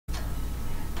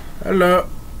Hello.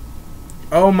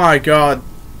 Oh my god.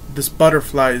 This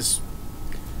butterfly is...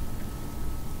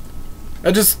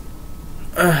 I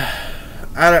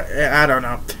don't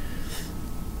know.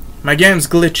 My game's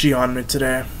glitchy on me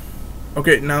today.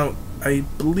 Okay, now, I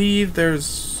believe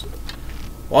there's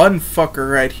one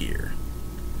fucker right here.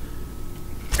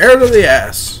 Air to the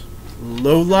ass.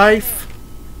 Low life?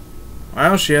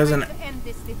 Well, she has an...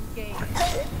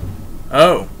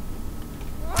 Oh.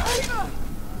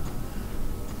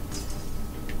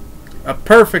 A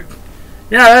perfect...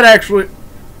 Yeah, that actually...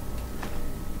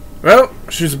 Well,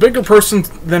 she's a bigger person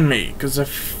than me, because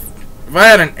if I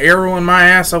had an arrow in my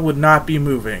ass, I would not be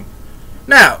moving.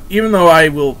 Now, even though I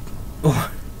will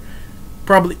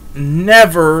probably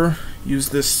never use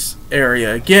this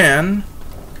area again,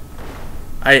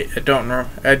 I don't know.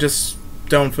 I just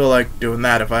don't feel like doing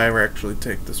that if I ever actually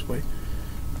take this way.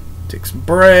 Take some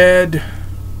bread.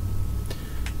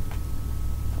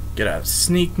 Get out of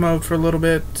sneak mode for a little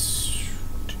bit.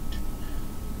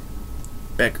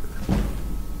 Beggar.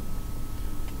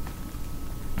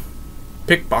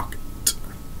 Pickpocket.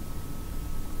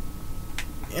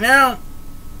 You know,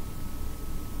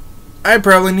 I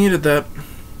probably needed that.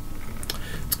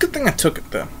 It's a good thing I took it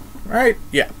though, right?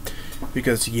 Yeah.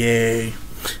 Because, yay.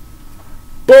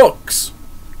 Books!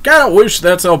 Kinda wish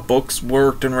that's how books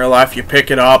worked in real life. You pick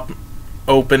it up,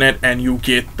 open it, and you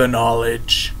get the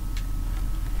knowledge.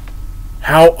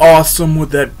 How awesome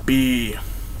would that be?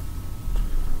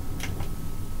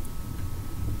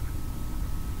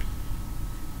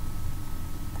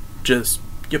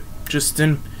 Just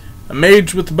in a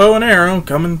mage with a bow and arrow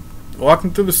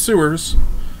walking through the sewers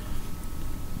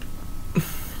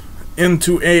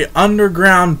into a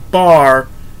underground bar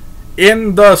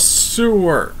in the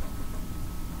sewer.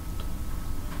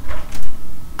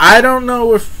 I don't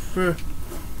know if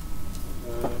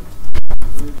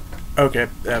okay,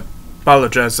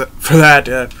 apologize for that.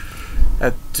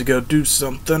 Had to go do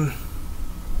something.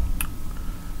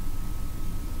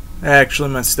 Actually,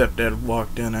 my stepdad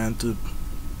walked in. I had to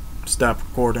stop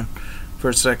recording for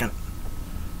a second.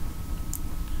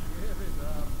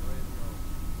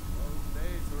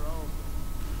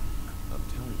 I'm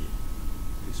telling you,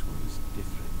 this one is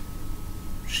different.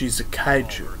 She's a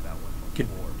kaiju.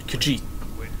 Khajiit.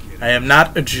 I am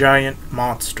not a giant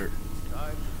monster.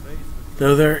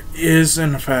 Though there is,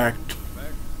 in fact...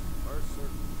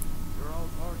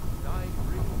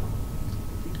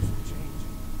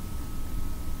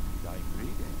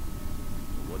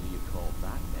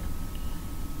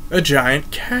 a giant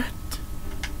cat.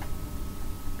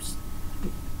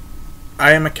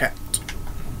 I am a cat.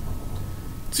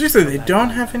 Seriously, they don't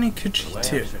have any Khajiit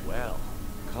here. Well,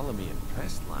 color me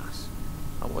impressed, lass.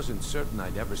 I wasn't certain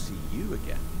I'd ever see you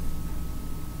again.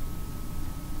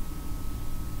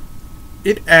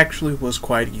 It actually was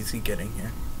quite easy getting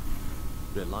here.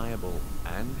 Reliable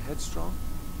and headstrong?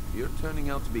 You're turning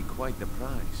out to be quite the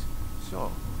prize.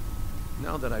 So,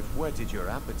 now that I've whetted your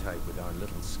appetite with our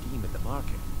little scheme at the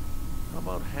market, how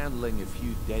about handling a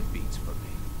few deadbeats for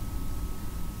me?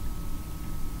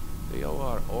 They owe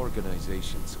our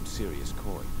organization some serious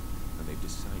coin, and they've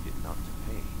decided not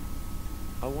to pay.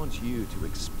 I want you to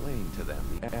explain to them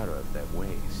the error of their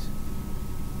ways.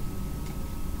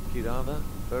 Kirava,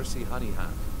 Percy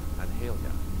Honeyhand, and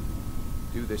Helga.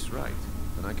 Do this right,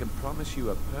 and I can promise you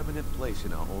a permanent place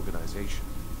in our organization.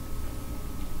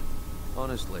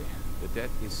 Honestly, the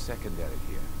debt is secondary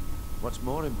here. What's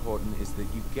more important is that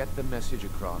you get the message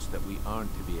across that we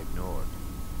aren't to be ignored.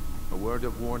 A word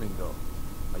of warning though,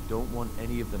 I don't want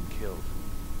any of them killed.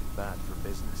 Bad for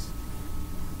business.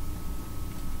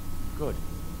 Good.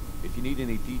 If you need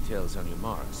any details on your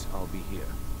marks, I'll be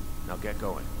here. Now get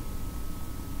going.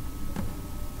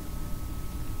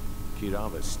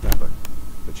 Kirava's stubborn,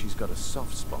 but she's got a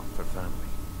soft spot for family.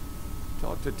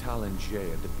 Talk to Talon Jay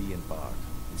at the Bee and Bard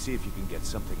and see if you can get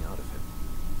something out of him.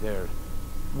 They're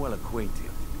well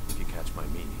acquainted, if you catch my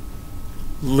meaning.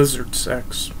 Lizard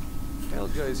sex.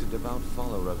 Helga is a devout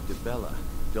follower of Dibella,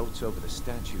 dotes over the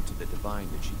statue to the divine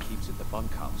that she keeps at the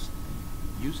bunkhouse.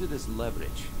 Use it as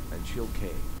leverage, and she'll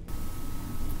cave.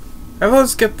 I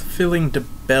always get the feeling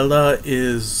Dibella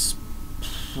is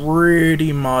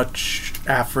pretty much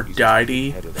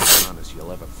Aphrodite. He's the honest you'll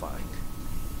ever find.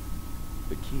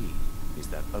 The key is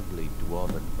that ugly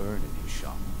dwarven urn in his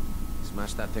shop.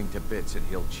 Smash that thing to bits and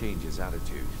he'll change his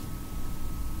attitude.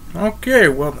 Okay,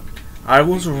 well, I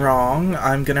was wrong.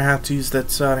 I'm gonna have to use that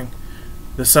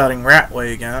the sodding rat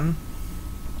way again.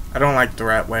 I don't like the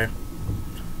rat way.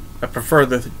 I prefer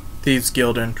the Thieves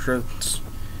Guild entrance.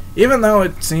 Even though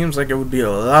it seems like it would be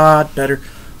a lot better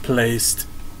placed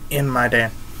in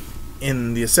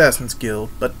the Assassin's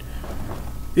Guild, but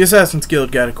The Assassin's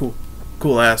Guild got a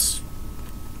cool ass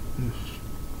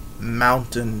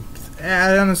mountain.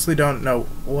 I honestly don't know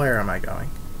where am I going.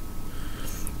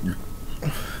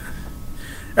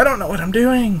 I don't know what I'm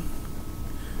doing.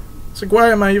 It's like,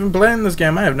 why am I even playing this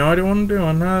game? I have no idea what I'm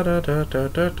doing. Da, da, da, da,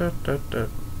 da, da, da, da.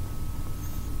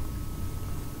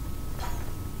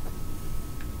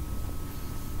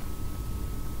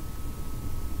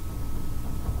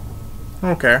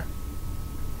 Okay.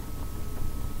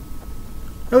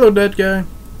 Hello, dead guy.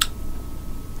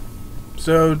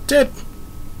 So dead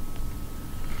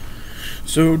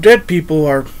people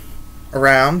are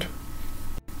around.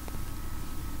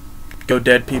 Go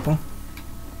dead people.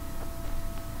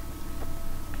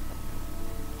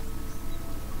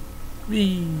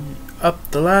 We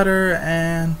up the ladder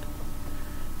and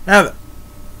now then.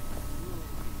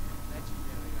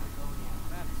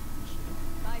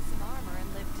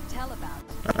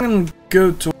 I'm gonna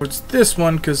go towards this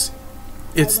one because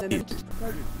it's easy.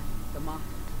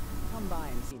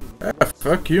 Ah,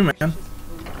 fuck you, man.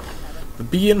 The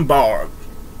Bee and Barb.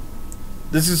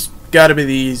 This has gotta be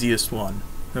the easiest one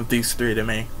of these three to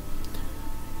me.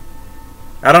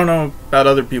 I don't know about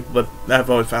other people, but I've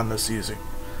always found this easy.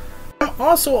 I'm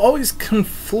also always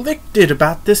conflicted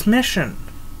about this mission.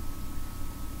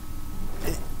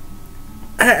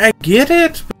 I get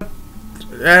it, but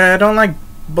I don't like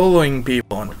bullying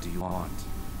people. What do you want?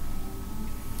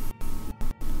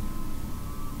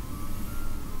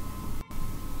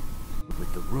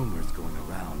 With the rumors going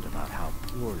around about how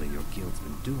poorly your guild's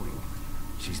been doing,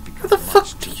 she's become How the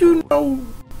fuck do you know?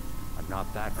 I'm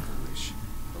not that foolish.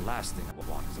 The last thing I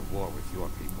want is a war with your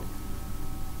people.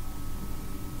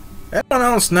 Everyone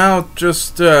else now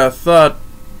just thought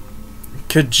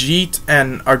Khajiit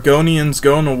and Argonians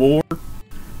going to war.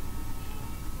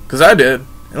 Cause I did.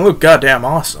 It looked goddamn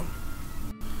awesome.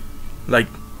 Like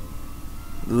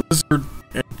lizard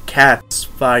and cats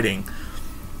fighting.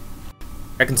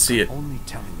 I can see it. I'm only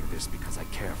telling you this because I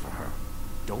care for her.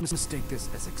 Don't mistake this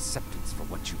as acceptance for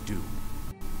what you do.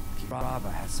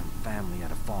 Kirava has some family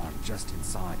at a farm just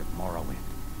inside of Morrowind.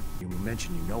 You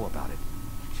mention you know about it.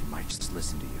 She might just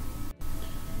listen to you.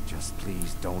 Just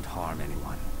please don't harm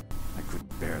anyone. I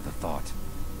couldn't bear the thought.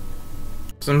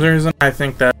 For some reason I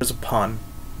think that is a pun.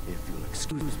 If you'll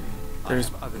excuse me, There's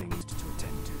I have other things to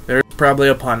attend to. There's probably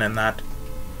a pun in that.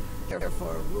 Here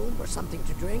for a room or something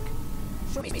to drink?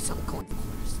 Show me some coin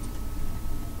first.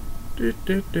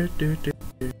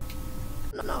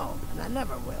 No, and I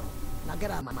never will. Now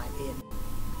get out of my inn.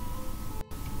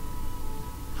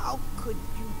 How could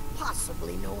you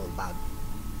possibly know about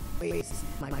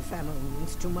my family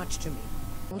means too much to me.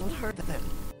 Don't hurt them.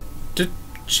 Did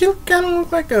she kind of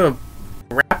look like a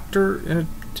raptor?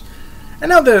 I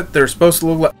know that they're supposed to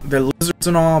look like they're lizards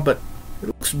and all, but it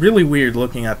looks really weird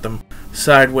looking at them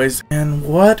sideways. And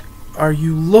what are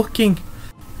you looking?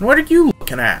 What are you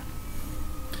looking at?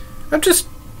 I'm just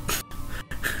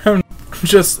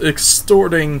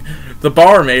extorting the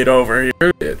barmaid over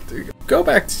here. Go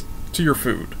back to your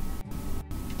food.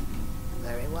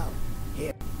 Very well.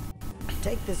 Here.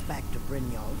 Take this back to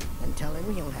Brynjolf and tell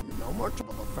him he'll have no more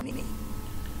trouble from me.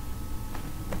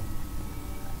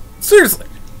 Seriously.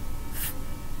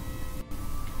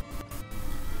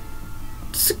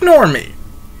 Just ignore me.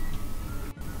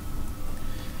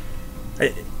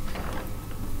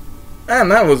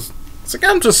 And that was... It's like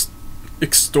I'm just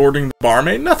extorting the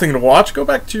barmaid. Nothing to watch. Go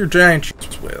back to your giant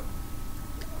chips with.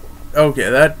 Okay,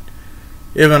 that...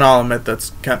 Even I'll admit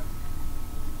that's kind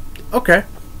of... Okay.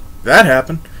 That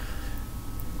happened.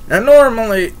 And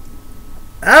normally...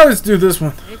 I always do this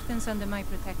one. Riften's under my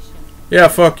protection. Yeah,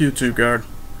 fuck you too, guard.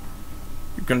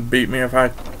 You can beat me if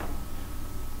I...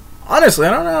 Honestly,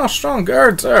 I don't know how strong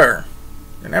guards are.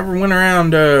 I never went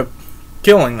around,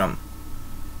 killing them.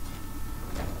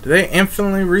 Do they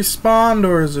infinitely respawn,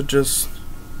 or is it just...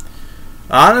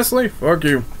 Honestly, fuck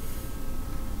you.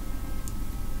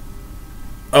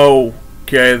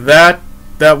 Okay, that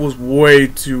was way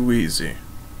too easy.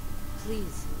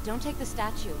 Please, don't take the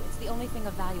statue. It's the only thing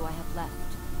of value I have left.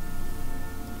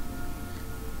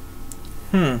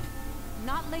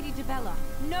 Not Lady Dibella.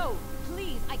 No,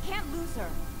 please, I can't lose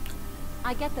her.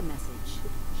 I get the message.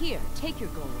 Here, take your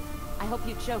gold. I hope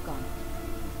you choke on it.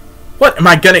 What, am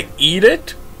I gonna eat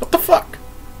it? What the fuck?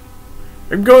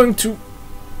 I'm going to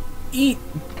eat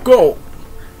gold.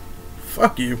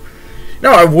 Fuck you.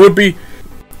 No, I would be...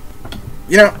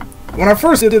 You know, when I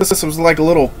first did this, it was like a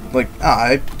little, like,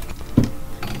 I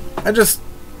just,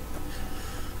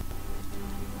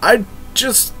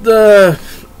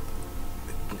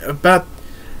 about,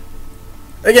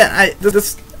 again,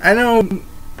 I know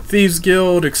Thieves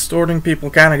Guild extorting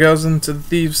people kind of goes into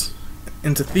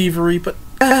thievery, but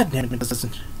God damn it, it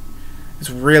doesn't.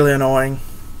 It's really annoying.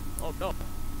 Oh no,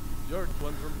 you're the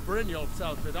one from Brynjolf's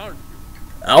outfit, aren't you?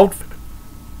 Outfit?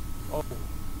 Oh,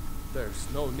 there's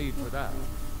no need for that.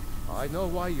 I know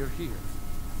why you're here.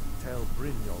 Tell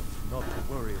Brynjolf not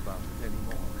to worry about it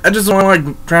anymore. I just don't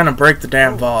like trying to break the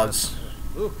damn vase.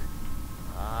 Look,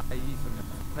 I even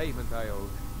have payment I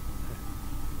owed.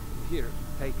 Here,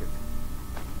 take it.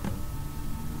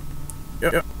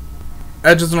 Yep.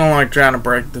 I just don't like trying to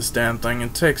break this damn thing.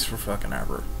 It takes for fucking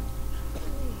ever.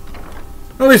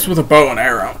 At least with a bow and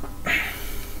arrow.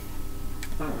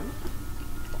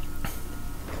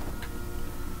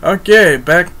 Okay,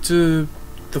 back to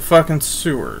the fucking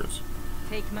sewers.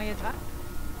 Take my advice.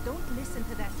 Don't listen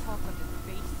to that talk of the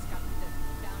face sculptor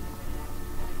down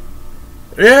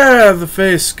in the Yeah, the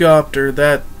face sculptor,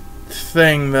 that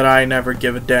thing that I never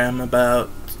give a damn about.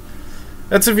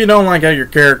 That's if you don't like how your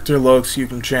character looks, you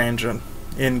can change it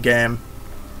in-game.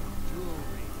 Jewelry,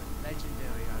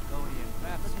 legendary Argonian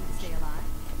craftsmanship. Looking to stay alive?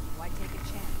 Why take a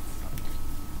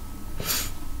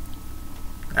chance?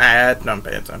 I don't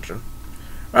pay attention.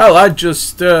 Well, I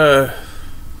just,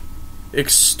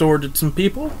 extorted some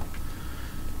people.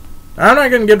 I'm not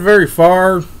gonna get very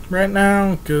far right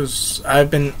now, because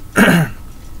I've been...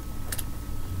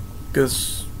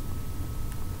 because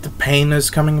the pain is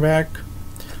coming back.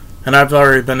 And I've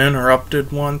already been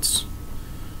interrupted once.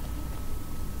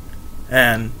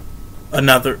 And a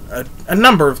number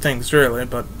of things, really,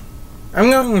 but I'm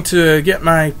going to get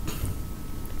my...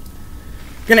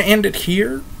 gonna end it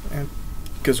here,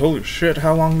 because holy shit,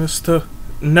 how long this took?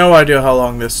 No idea how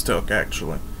long this took,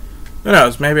 actually. Who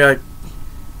knows, maybe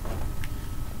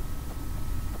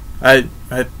I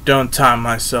don't time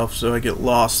myself so I get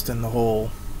lost in the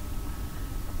whole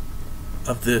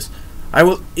of this. I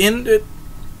will end it.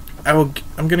 I'm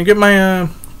gonna get my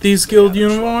Thieves Guild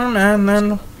uniform, and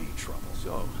then...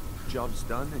 So, job's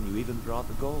done and you even brought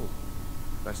the gold.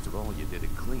 Best of all, you did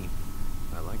it clean.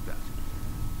 I like that.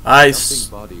 I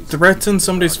threatened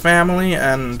somebody's family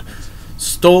and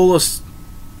stole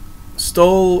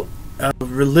a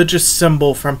religious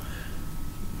symbol from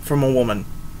a woman.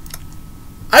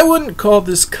 I wouldn't call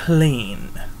this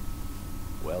clean.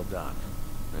 Well done.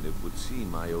 And it would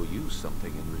seem I owe you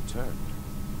something in return.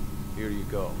 Here you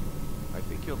go. I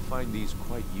think you'll find these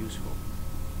quite useful.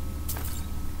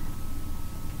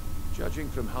 Judging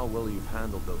from how well you've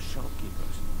handled those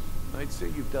shopkeepers, I'd say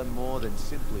you've done more than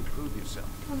simply prove yourself.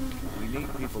 We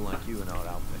need people like you in our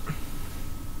outfit.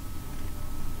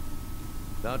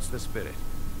 That's the spirit.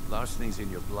 Larceny's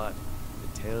in your blood. The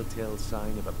telltale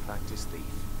sign of a practiced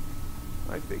thief.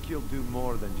 I think you'll do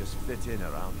more than just fit in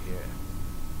around here.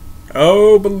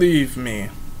 Oh, believe me.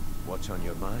 What's on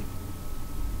your mind?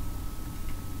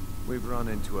 We've run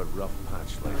into a rough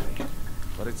patch lately,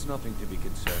 but it's nothing to be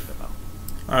concerned about.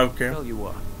 Okay. Tell you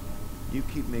what, you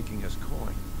keep making us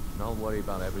coin, and I'll worry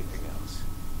about everything else.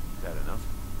 Fair enough?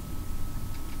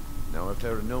 Now, if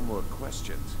there are no more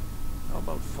questions, how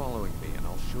about following me and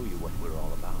I'll show you what we're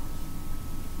all about?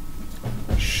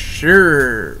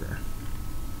 Sure.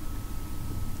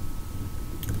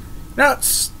 Now,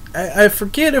 I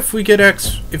forget if we get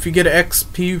if you get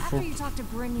XP for... After you talk to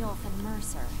Brynjolf and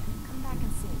Mercer, come back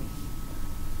and see me.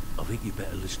 I think you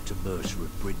better listen to Mercer and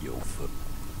Brynjolf.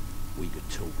 We could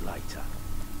talk later.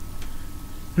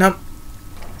 Now,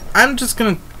 I'm just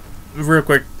gonna real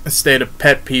quick state a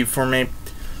pet peeve for me.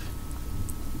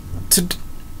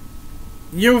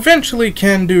 You eventually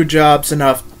can do jobs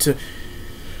enough to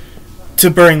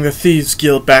bring the Thieves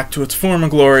Guild back to its former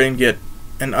glory and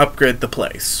upgrade the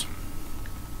place,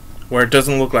 where it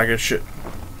doesn't look like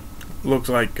looks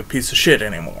like a piece of shit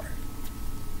anymore.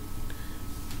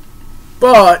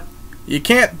 But you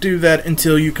can't do that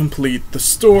until you complete the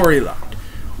storyline.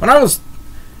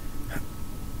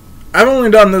 I've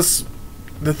only done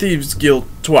the Thieves Guild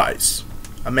twice.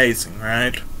 Amazing,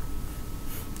 right?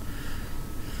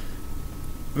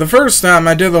 The first time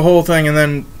I did the whole thing and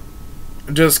then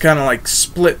just kind of like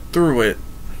split through it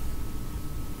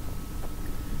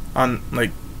on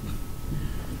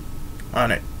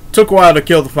it. Took a while to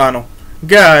kill the final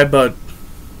guy, but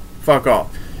fuck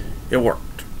off. It worked.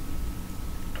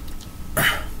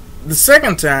 The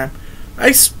second time,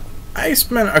 I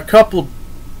spent a couple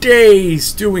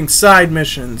days doing side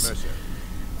missions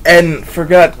and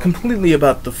forgot completely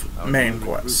about the main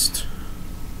quest.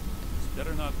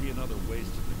 Better not be another waste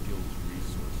of the guild's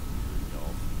resources,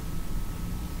 Brynjolf.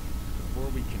 Before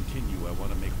we continue, I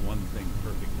want to make one thing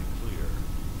perfectly clear.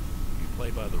 If you play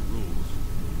by the rules,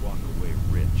 you'll walk away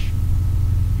rich.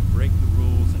 You break the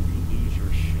rules and you lose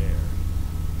your share.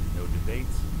 No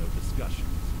debates, no discussions.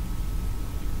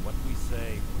 What we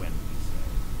say, when we say.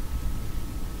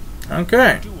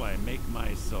 Okay. Do I make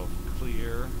myself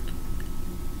clear?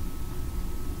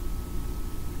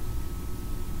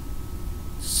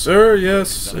 Sir,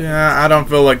 yes. Yeah, I don't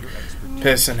feel like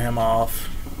pissing him off.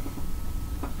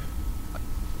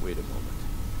 Wait a moment.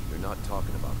 You're not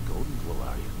talking about Golden Glow,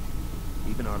 are you?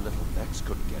 Even our little Vex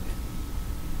couldn't get it.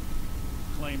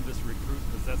 Claim this recruit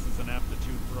possesses an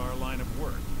aptitude for our line of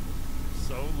work.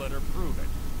 So let her prove it.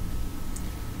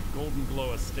 Golden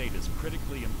Glow Estate is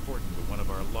critically important to one of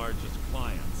our largest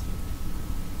clients.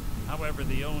 However,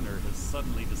 the owner has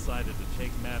suddenly decided to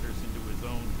take matters into his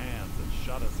own hands and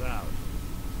shut us out.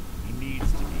 He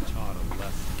needs to be taught a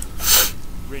lesson.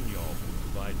 Brynjolf will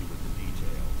provide you with the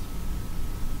details.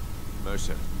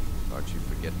 Mercer, aren't you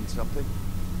forgetting something?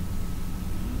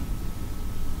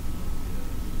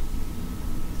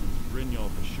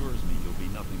 Brynjolf assures me you'll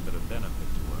be nothing but a benefit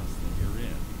to us, then you're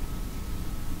in.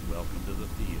 Welcome to the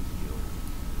Thieves Guild.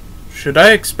 Should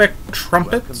I expect Welcome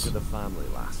trumpets? to the family,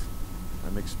 lass.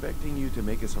 I'm expecting you to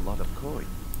make us a lot of coin,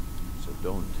 so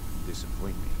don't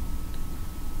disappoint me.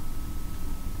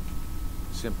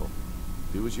 Simple.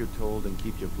 Do as you're told and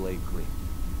keep your blade clean.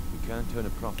 You can't turn a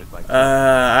profit by...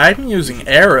 I'm using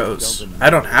arrows. I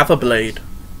don't have a blade.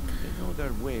 They know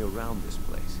their way around this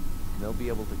place. They'll be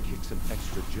able to kick some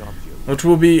extra jobs your way. Which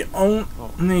will be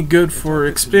only good for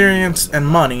experience and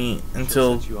money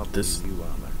until this...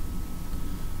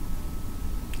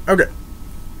 Okay.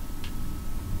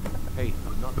 Hey,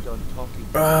 I'm not done talking.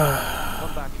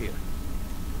 Come back here.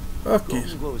 Fuck you.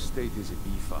 Golden Glow Estate is a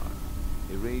bee farm.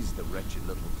 They raise the wretched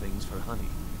little things for honey.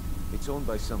 It's owned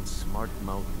by some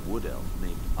smart-mouthed wood elf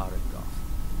named Arengoth.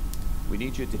 We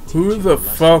need you to teach Who him the a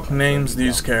lesson fuck about names burning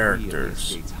these down 3 of the characters?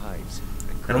 estate's hives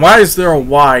And why is there a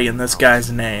Y in this guy's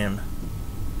name?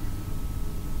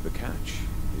 The catch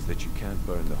is that you can't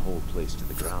burn the whole place to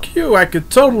the ground. Fuck you, I could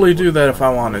totally do that if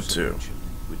I wanted to.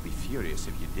 Would be furious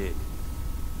if you did.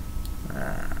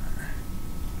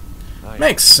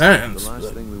 Makes sense. The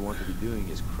last thing we want to be doing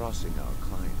is crossing our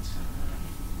clients.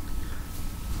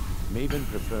 Maven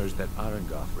prefers that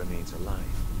Arengoth remains alive,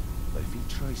 but if he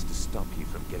tries to stop you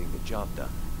from getting the job done,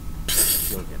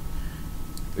 kill him.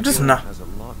 The Just guild not. has a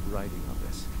lot riding on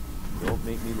this. Don't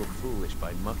make me look foolish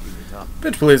by mucking it up.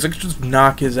 Bitch, please, I could just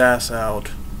knock his ass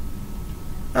out.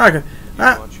 Okay. You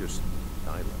watch your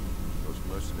island. Those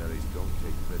mercenaries don't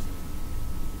take prisoners.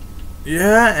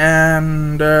 Yeah,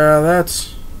 and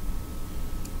that's...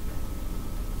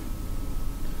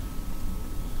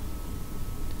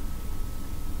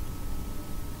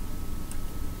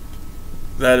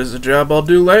 That is a job I'll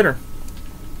do later.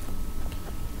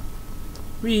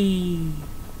 Whee!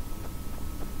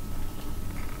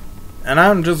 And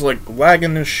I'm just like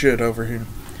lagging this shit over here.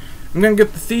 I'm gonna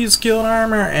get the Thieves Guild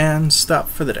armor and stop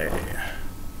for the day.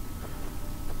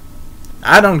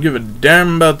 I don't give a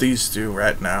damn about these two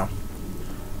right now.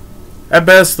 At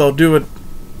best, I'll do it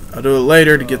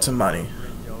later to get some money.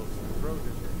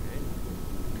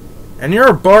 And you're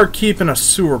a barkeep in a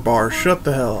sewer bar. Shut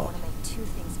the hell up.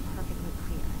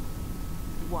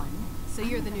 So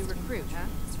you're the new recruit, huh?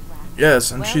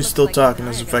 Yes, and Well, she's looks still like talking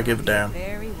you're as if I give a damn.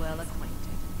 Very well acquainted.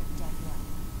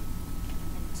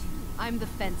 I'm the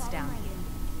fence down here.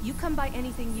 You come by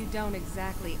anything you don't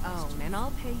exactly own, and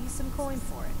I'll pay you some coin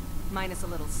for it. Minus a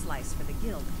little slice for the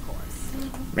guild, of course.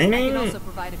 I can also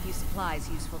provide a few supplies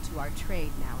useful to our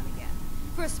trade now and again.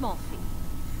 For a small fee.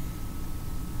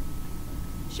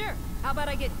 Sure, how about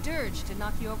I get Dirge to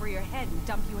knock you over your head and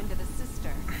dump you into the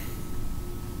cistern?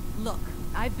 Look,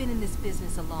 I've been in this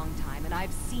business a long time, and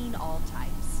I've seen all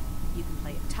types. You can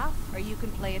play it tough, or you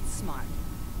can play it smart.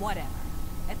 Whatever.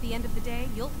 At the end of the day,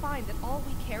 you'll find that all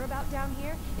we care about down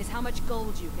here is how much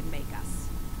gold you can make us.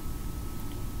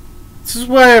 This is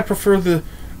why I prefer the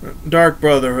Dark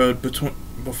Brotherhood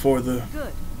before the...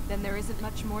 Good. Then there isn't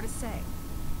much more to say.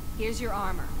 Here's your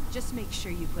armor. Just make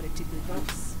sure you put it to good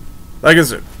use. Like I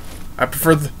said, I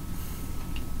prefer the...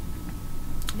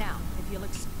 Now, if you'll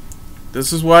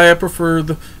This is why I prefer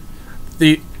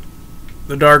the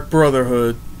Dark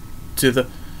Brotherhood to the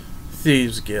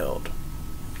Thieves Guild.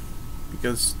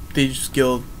 Because Thieves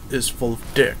Guild is full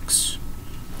of dicks.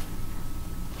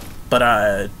 But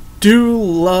I do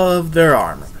love their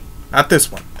armor. Not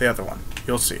this one, the other one.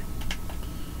 You'll see.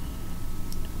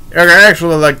 I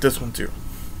actually like this one too.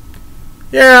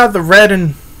 Yeah, the red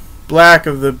and black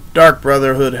of the Dark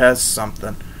Brotherhood has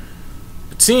something.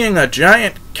 But seeing a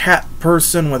giant cat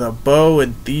person with a bow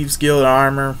and Thieves Guild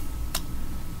armor,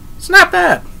 it's not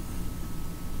bad.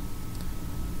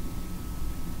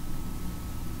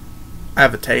 I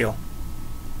have a tail.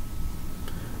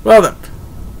 Well then,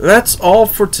 that's all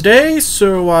for today,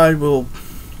 so I will...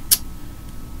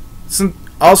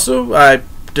 Also, I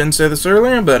didn't say this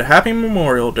earlier, but happy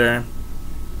Memorial Day.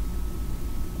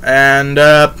 And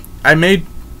I may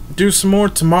do some more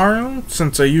tomorrow,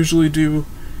 since I usually do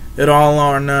it all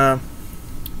on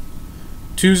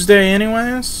Tuesday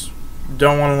anyways.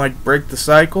 Don't want to like break the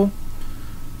cycle.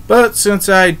 But since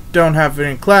I don't have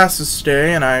any classes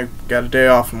today and I got a day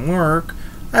off from work,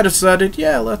 I decided,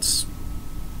 yeah, let's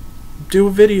do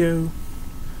a video.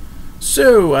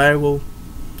 So I will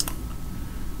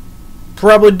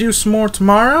probably do some more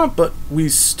tomorrow, but we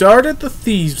started the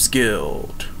Thieves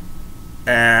Guild.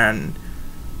 And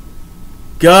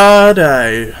God,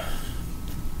 I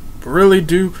really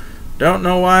don't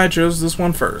know why I chose this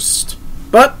one first.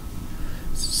 But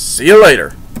see you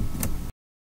later.